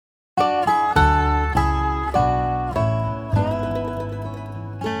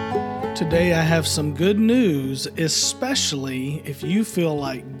Today I have some good news, especially if you feel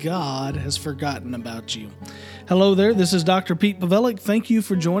like God has forgotten about you. Hello there, this is Dr. Pete Pavelic. Thank you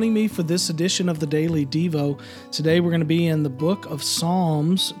for joining me for this edition of the Daily Devo. Today we're going to be in the book of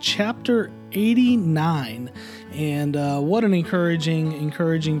Psalms, chapter 89. And what an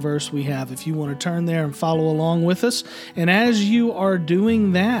encouraging verse we have. If you want to turn there and follow along with us. And as you are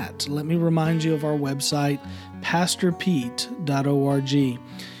doing that, let me remind you of our website, pastorpete.org.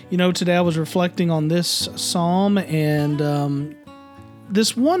 You know, today I was reflecting on this psalm, and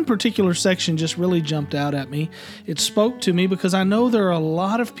this one particular section just really jumped out at me. It spoke to me because I know there are a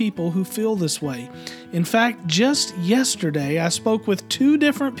lot of people who feel this way. In fact, just yesterday, I spoke with two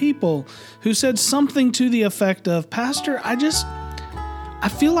different people who said something to the effect of, Pastor, I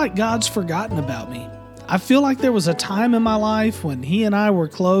feel like God's forgotten about me. I feel like there was a time in my life when He and I were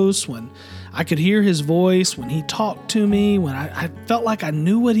close, when I could hear His voice, when He talked to me, when I felt like I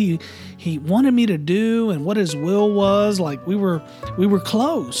knew what He wanted me to do and what His will was. Like we were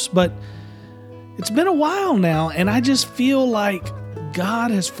close, but it's been a while now, and I just feel like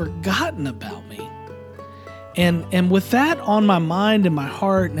God has forgotten about me. And with that on my mind and my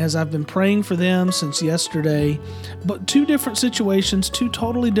heart, and as I've been praying for them since yesterday, but two different situations, two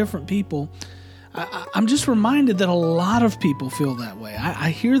totally different people, I'm just reminded that a lot of people feel that way. I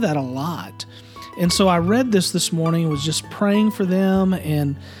hear that a lot. And so I read this morning, was just praying for them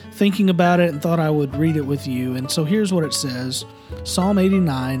and thinking about it, and thought I would read it with you. And so here's what it says. Psalm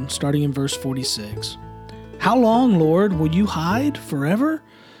 89, starting in verse 46. How long, Lord, will you hide forever?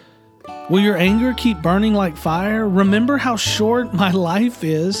 Will your anger keep burning like fire? Remember how short my life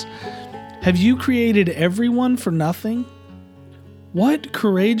is. Have you created everyone for nothing? What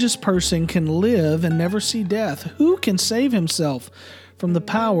courageous person can live and never see death? Who can save himself from the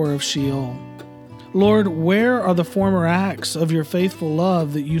power of Sheol? Lord, where are the former acts of your faithful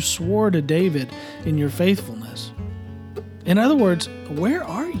love that you swore to David in your faithfulness? In other words, where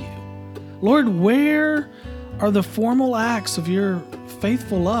are you? Lord, where are the formal acts of your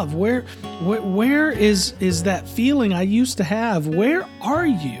faithful love? Where is that feeling I used to have? Where are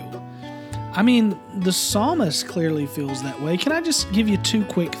you? I mean, the psalmist clearly feels that way. Can I just give you two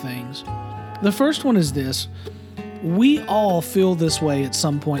quick things? The first one is this. We all feel this way at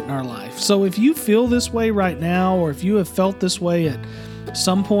some point in our life. So if you feel this way right now, or if you have felt this way at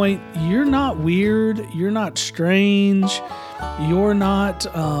some point, you're not weird, you're not strange, you're not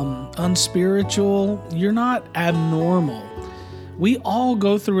unspiritual, you're not abnormal. We all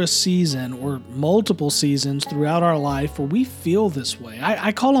go through a season or multiple seasons throughout our life where we feel this way.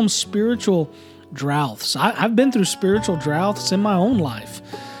 I call them spiritual droughts. I've been through spiritual droughts in my own life.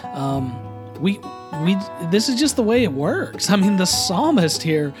 This is just the way it works. I mean, the psalmist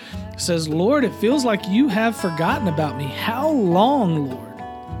here says, Lord, it feels like you have forgotten about me. How long,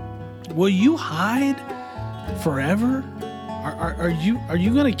 Lord? Will you hide forever? Are you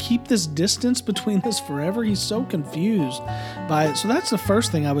going to keep this distance between us forever? He's so confused by it. So that's the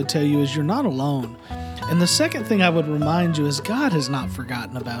first thing I would tell you, is you're not alone. And the second thing I would remind you is God has not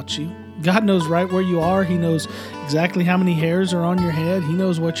forgotten about you. God knows right where you are. He knows exactly how many hairs are on your head. He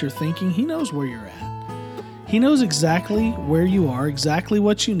knows what you're thinking. He knows where you're at. He knows exactly where you are, exactly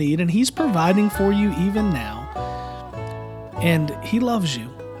what you need, and He's providing for you even now. And He loves you.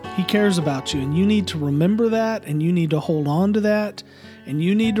 He cares about you, and you need to remember that, and you need to hold on to that, and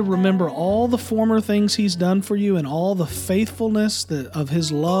you need to remember all the former things He's done for you and all the faithfulness that of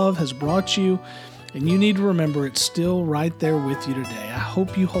His love has brought you, and you need to remember it's still right there with you today. I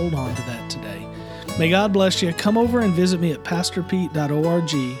hope you hold on to that today. May God bless you. Come over and visit me at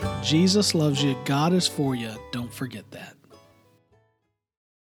pastorpete.org. Jesus loves you. God is for you. Don't forget that.